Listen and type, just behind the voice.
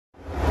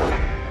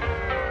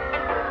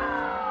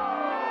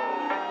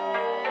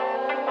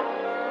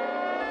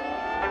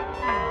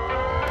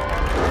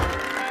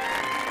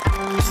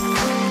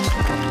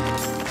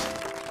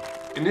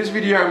In this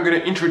video I'm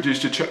going to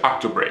introduce you to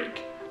Akdo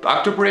Break. The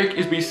Akdo Break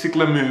is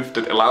basically a move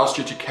that allows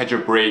you to catch a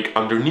break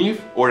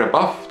underneath or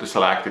above the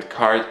selected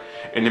card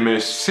in the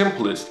most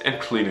simplest and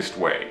cleanest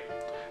way.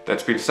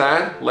 That being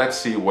said, let's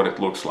see what it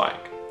looks like.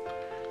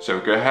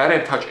 So go ahead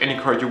and touch any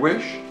card you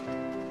wish.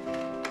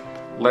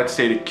 Let's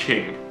say the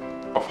King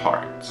of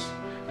Hearts.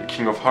 The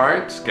King of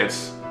Hearts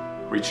gets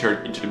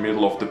returned into the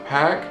middle of the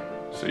pack,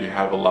 so you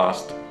have a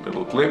last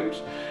little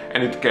glimpse,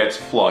 and it gets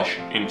flush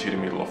into the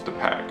middle of the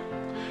pack.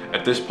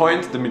 At this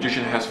point, the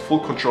magician has full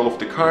control of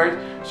the card,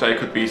 so I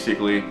could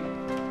basically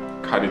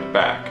cut it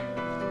back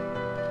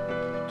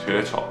to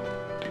the top,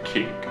 the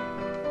King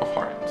of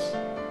Hearts.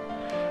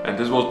 And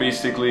this was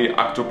basically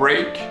Akdo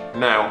Break.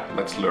 Now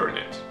let's learn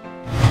it.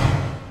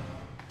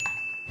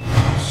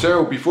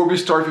 So before we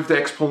start with the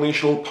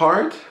explanational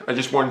part, I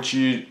just want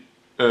to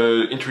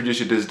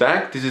introduce you to this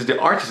deck. This is the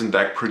Artisan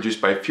deck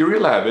produced by Fury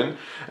 11,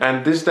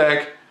 and this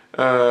deck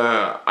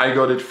I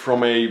got it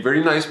from a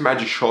very nice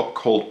magic shop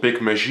called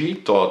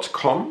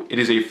bigmagie.com. It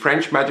is a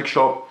French magic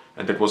shop,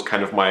 and that was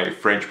kind of my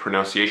French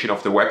pronunciation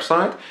of the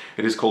website.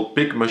 It is called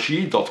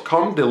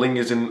bigmagie.com. The link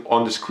is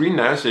on the screen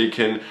now, so you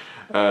can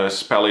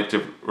spell it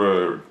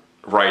the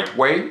right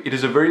way. It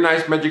is a very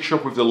nice magic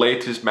shop with the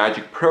latest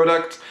magic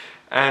products,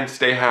 and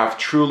they have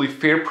truly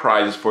fair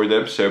prices for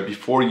them. So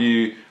before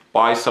you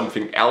buy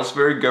something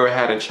elsewhere, go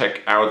ahead and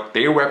check out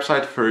their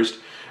website first,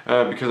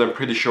 because I'm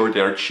pretty sure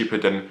they are cheaper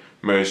than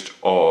most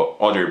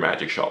other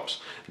magic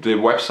shops. The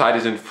website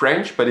is in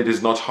French, but it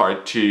is not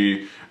hard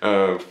to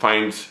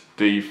find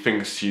the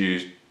things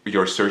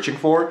you're searching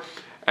for.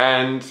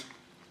 And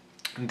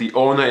the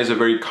owner is a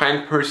very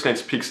kind person and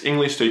speaks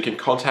English, so you can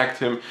contact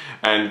him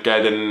and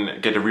get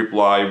a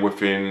reply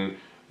within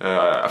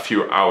a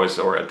few hours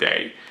or a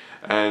day.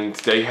 And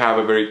they have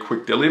a very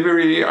quick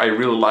delivery. I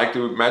really like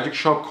the magic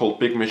shop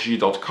called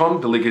bigmagie.com.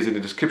 The link is in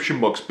the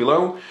description box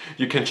below.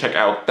 You can check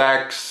out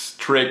decks,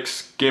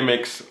 tricks,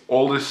 gimmicks,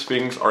 all these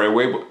things are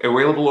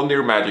available on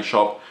their magic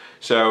shop.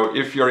 So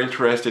if you're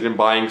interested in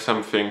buying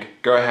something,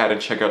 go ahead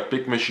and check out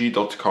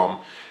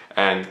bigmagie.com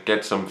and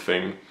get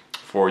something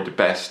for the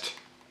best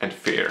and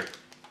fair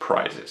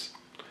prices.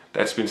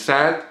 That's been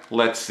said,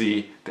 let's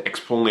see the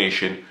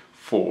explanation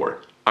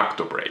for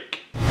Akdo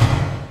Break.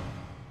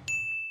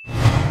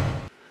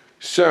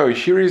 So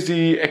here is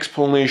the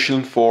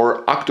explanation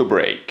for Akdo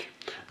Break.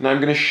 Now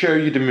I'm going to show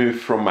you the move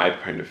from my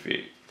point of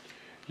view.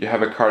 You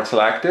have a card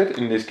selected,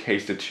 in this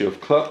case the 2 of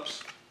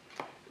clubs.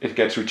 It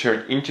gets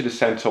returned into the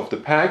center of the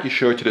pack. You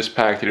show it to the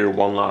spectator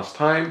one last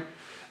time,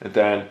 and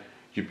then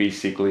you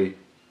basically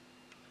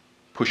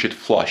push it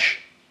flush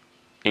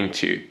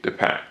into the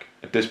pack.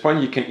 At this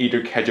point you can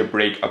either catch a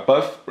break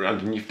above or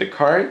underneath the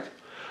card,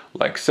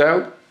 like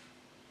so.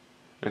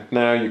 And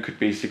now you could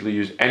basically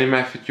use any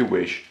method you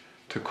wish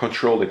to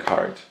control the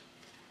card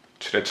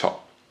to the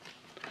top.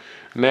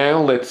 Now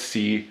let's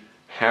see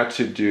how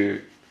to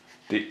do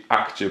the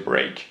Akdo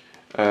Break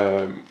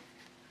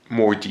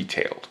more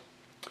detailed.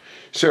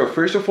 So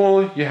first of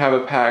all, you have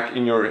a pack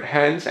in your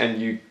hands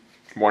and you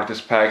want this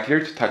pack here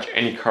to touch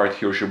any card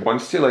he or she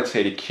wants to, let's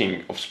say the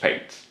King of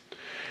Spades.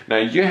 Now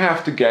you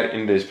have to get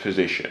in this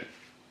position,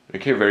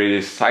 okay, where it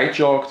is side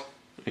jogged,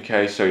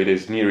 okay, so it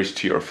is nearest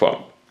to your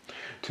thumb.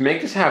 To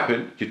make this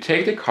happen, you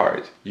take the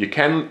card, you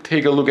can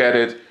take a look at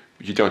it,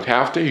 you don't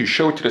have to, you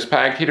show it to the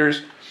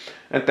spectators,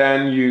 and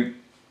then you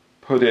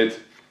put it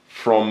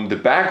from the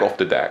back of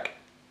the deck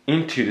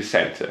into the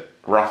center,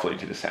 roughly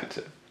into the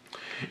center.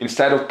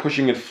 Instead of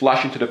pushing it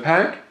flush into the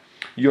pack,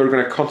 you're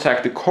going to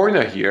contact the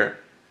corner here,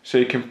 so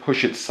you can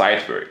push it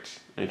sideways,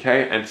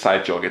 okay, and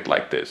side jog it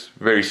like this.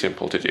 Very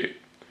simple to do.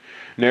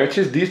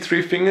 Notice these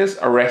 3 fingers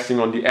are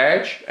resting on the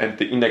edge and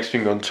the index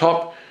finger on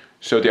top,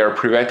 so they are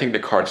preventing the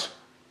cards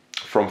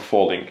from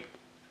falling.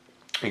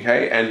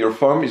 Okay, and your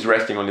thumb is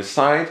resting on the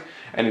side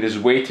and it is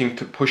waiting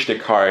to push the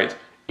card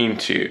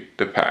into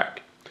the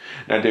pack.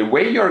 Now the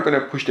way you're going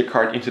to push the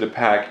card into the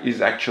pack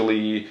is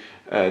actually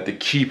the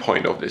key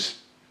point of this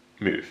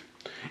move.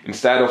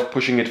 Instead of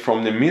pushing it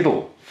from the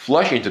middle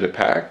flush into the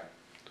pack,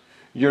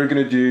 you're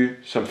going to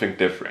do something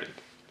different.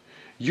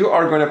 You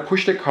are going to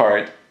push the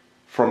card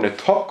from the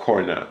top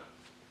corner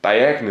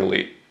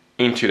diagonally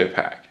into the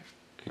pack.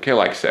 Okay,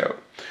 like so.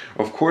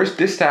 Of course,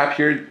 this step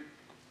here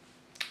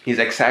is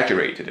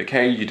exaggerated,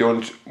 okay? You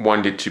don't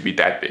want it to be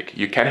that big.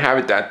 You can have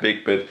it that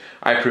big, but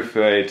I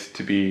prefer it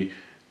to be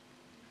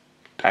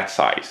that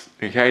size,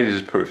 okay? This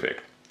is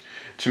perfect.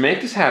 To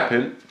make this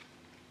happen,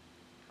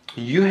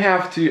 you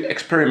have to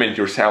experiment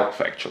yourself,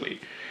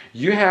 actually.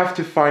 You have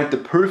to find the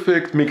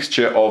perfect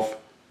mixture of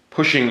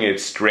pushing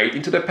it straight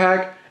into the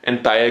pack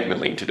and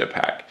diagonally into the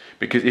pack.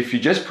 Because if you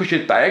just push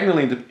it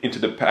diagonally into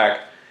the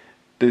pack,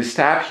 the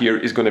stab here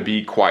is going to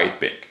be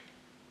quite big,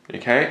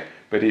 okay?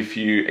 But if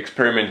you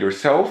experiment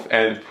yourself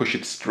and push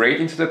it straight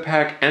into the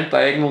pack and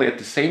diagonally at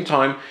the same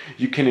time,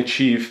 you can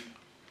achieve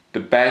the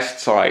best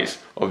size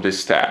of this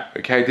stab,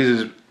 okay? This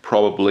is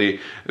probably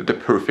the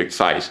perfect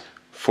size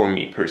for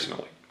me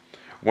personally.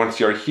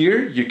 Once you're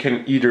here, you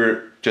can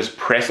either just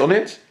press on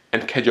it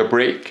and catch a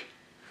break,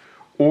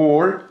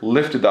 or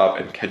lift it up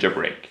and catch a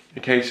break.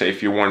 Okay, so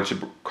if you want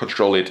to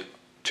control it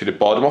to the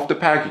bottom of the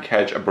pack, you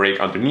catch a break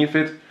underneath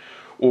it,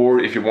 or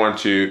if you want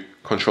to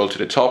control to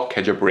the top,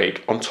 catch a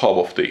break on top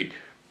of the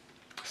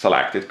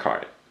selected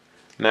card.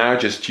 Now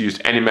just use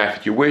any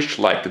method you wish,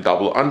 like the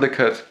double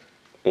undercut,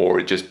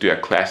 or just do a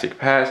classic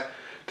pass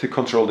to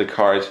control the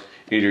card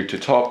either to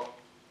top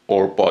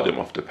or bottom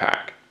of the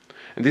pack.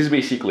 And this is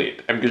basically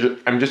it.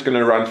 I'm just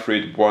gonna run through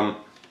it one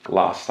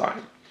last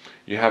time.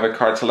 You have a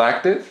card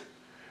selected.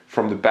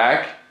 From the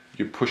back,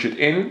 you push it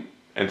in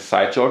and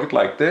side jog it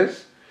like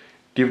this.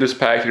 Give the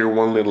spectator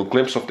one little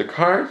glimpse of the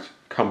card,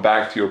 come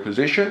back to your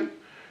position,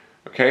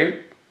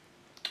 okay?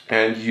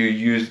 And you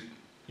use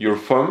your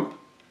thumb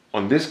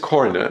on this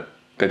corner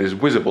that is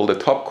visible, the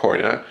top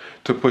corner,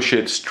 to push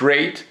it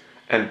straight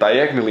and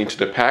diagonally into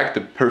the pack.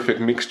 The perfect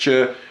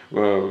mixture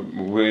will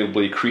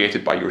be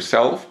created by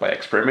yourself, by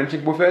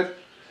experimenting with it,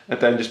 and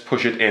then just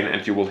push it in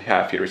and you will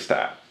have your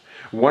stab.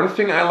 One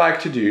thing I like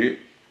to do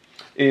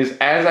is,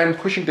 as I'm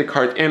pushing the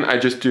card in, I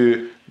just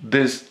do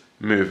this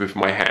move with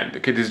my hand.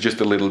 Okay, this is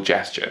just a little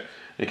gesture.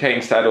 Okay,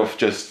 instead of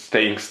just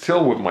staying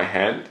still with my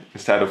hand,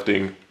 instead of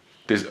doing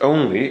this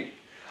only,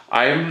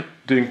 I'm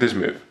doing this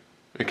move.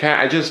 Okay,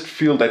 I just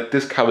feel that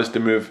this covers the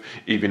move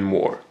even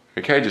more.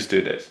 Okay, just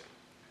do this.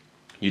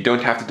 You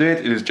don't have to do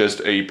it, it is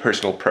just a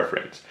personal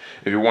preference.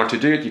 If you want to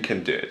do it, you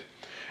can do it.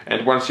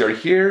 And once you're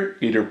here,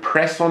 either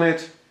press on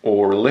it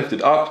or lift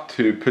it up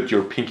to put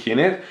your pinky in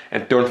it,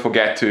 and don't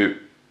forget to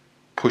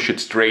push it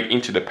straight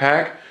into the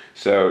pack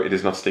so it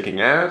is not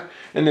sticking out.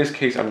 In this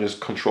case, I'm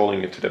just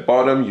controlling it to the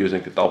bottom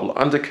using the double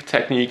undercut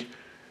technique,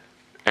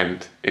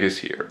 and it is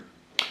here.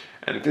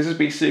 And this is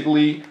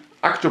basically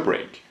Akdo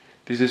Break.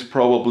 This is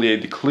probably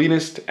the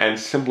cleanest and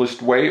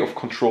simplest way of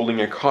controlling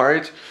a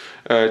card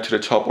to the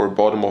top or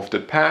bottom of the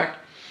pack.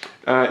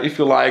 If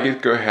you like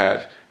it, go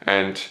ahead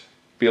and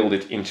build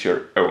it into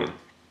your own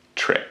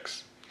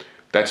tricks.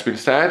 That's been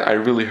said, I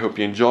really hope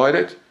you enjoyed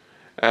it,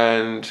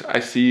 and I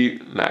see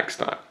you next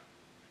time.